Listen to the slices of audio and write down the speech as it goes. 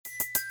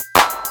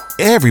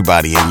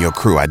Everybody in your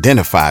crew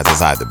identifies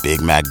as either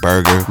Big Mac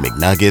Burger,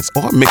 McNuggets,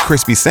 or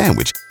McCrispy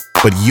Sandwich.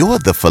 But you're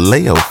the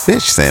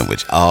Filet-O-Fish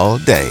Sandwich all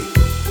day.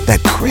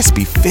 That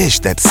crispy fish,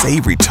 that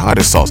savory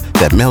tartar sauce,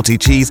 that melty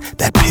cheese,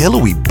 that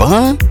pillowy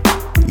bun.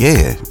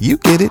 Yeah, you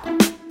get it.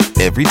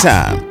 Every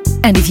time.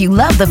 And if you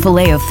love the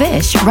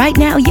Filet-O-Fish, right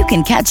now you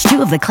can catch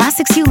 2 of the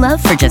classics you love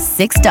for just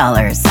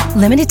 $6.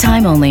 Limited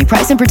time only.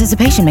 Price and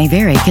participation may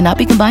vary. Cannot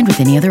be combined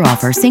with any other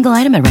offer. Single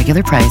item at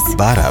regular price.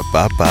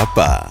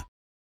 Ba-da-ba-ba-ba.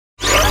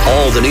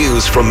 All the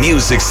news from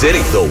Music City.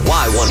 The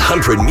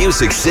Y100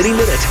 Music City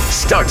Minute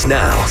starts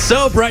now.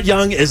 So Brett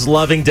Young is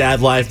loving dad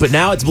life, but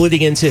now it's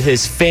bleeding into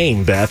his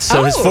fame, Beth.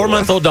 So his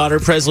 4-month-old daughter,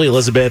 Presley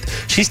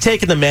Elizabeth, she's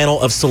taken the mantle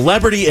of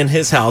celebrity in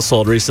his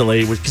household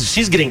recently because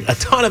she's getting a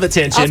ton of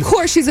attention. Of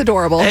course, she's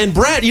adorable. And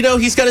Brett,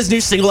 he's got his new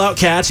single out,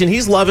 Catch, and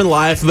he's loving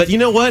life. But you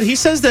know what? He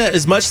says that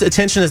as much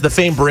attention as the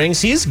fame brings,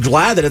 he's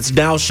glad that it's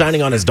now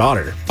shining on his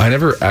daughter. I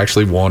never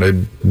actually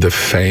wanted the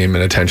fame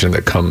and attention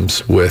that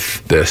comes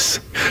with this.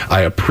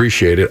 I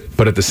appreciate it,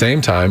 but at the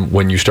same time,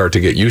 when you start to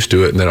get used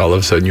to it, and then all of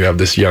a sudden you have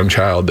this young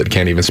child that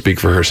can't even speak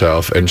for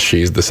herself, and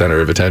she's the center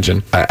of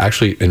attention, I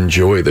actually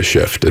enjoy the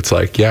shift. It's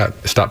like, yeah,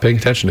 stop paying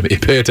attention to me.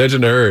 Pay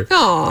attention to her.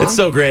 Aww. It's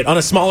so great. On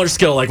a smaller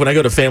scale, like when I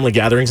go to family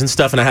gatherings and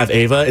stuff, and I have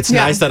Ava, it's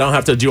nice that I don't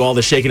have to do all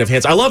the shaking of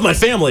hands. I love my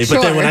family,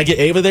 but then when I get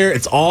Ava there,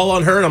 it's all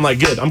on her, and I'm like,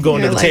 good, I'm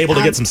going to the table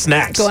to get some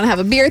snacks. Go and have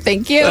a beer,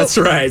 thank you. That's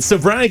right. So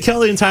Brian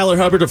Kelly and Tyler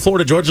Hubbard of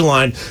Florida Georgia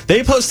Line,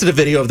 they posted a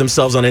video of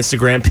themselves on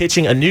Instagram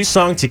pitching a new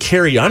song to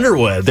Carrie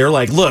Underwood. They're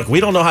like, look, we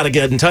don't know how to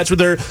get in touch with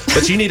her,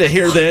 but you need to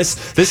hear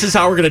this. This is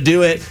how we're going to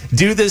do it.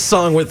 Do this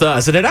song with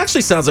us. And it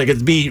actually sounds like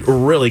it'd be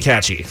really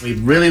catchy. We'd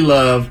really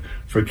love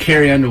for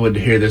Carrie Underwood to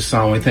hear this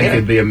song. We think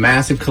it'd be a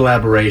massive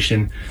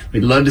collaboration.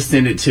 We'd love to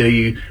send it to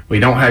you. We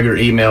don't have your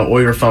email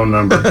or your phone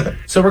number.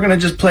 So we're going to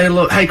just play a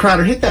little. Hey,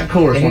 Crowder, hit that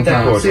chorus one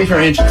time. See if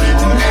you're interested.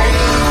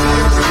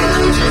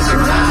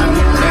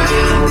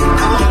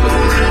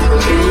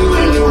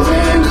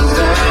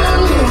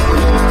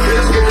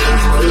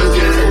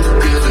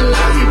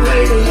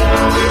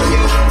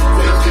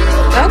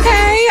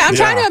 I'm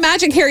trying to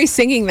imagine Carrie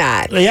singing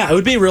that. Yeah, it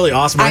would be really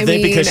awesome, I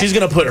think, because she's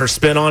going to put her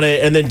spin on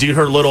it and then do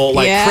her little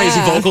crazy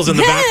vocals in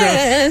the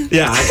background.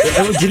 Yeah.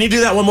 Can you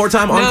do that one more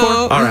time? Encore?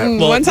 No. All right.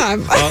 Well, one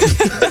time.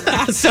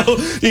 So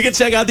you can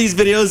check out these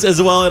videos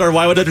as well at our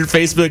Y100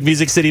 Facebook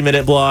Music City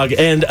Minute blog.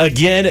 And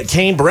again,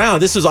 Kane Brown,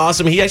 this was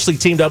awesome. He actually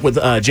teamed up with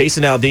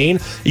Jason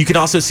Aldean. You can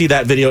also see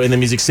that video in the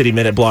Music City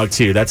Minute blog,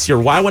 too. That's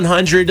your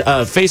Y100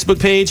 Facebook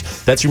page.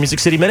 That's your Music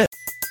City Minute.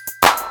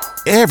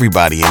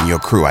 Everybody in your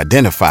crew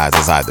identifies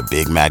as either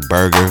Big Mac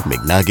Burger,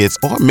 McNuggets,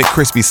 or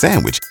McCrispy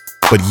Sandwich.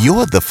 But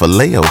you're the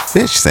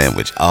Filet-O-Fish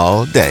Sandwich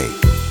all day.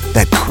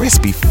 That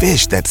crispy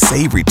fish, that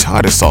savory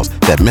tartar sauce,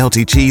 that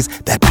melty cheese,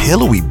 that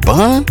pillowy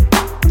bun.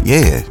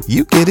 Yeah,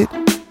 you get it.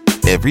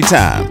 Every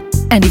time.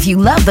 And if you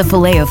love the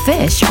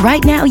Filet-O-Fish,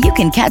 right now you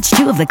can catch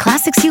 2 of the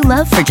classics you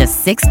love for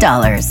just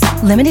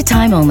 $6. Limited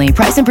time only.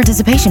 Price and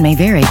participation may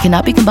vary.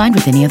 Cannot be combined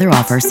with any other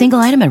offer. Single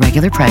item at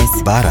regular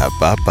price.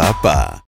 Ba-da-ba-ba-ba.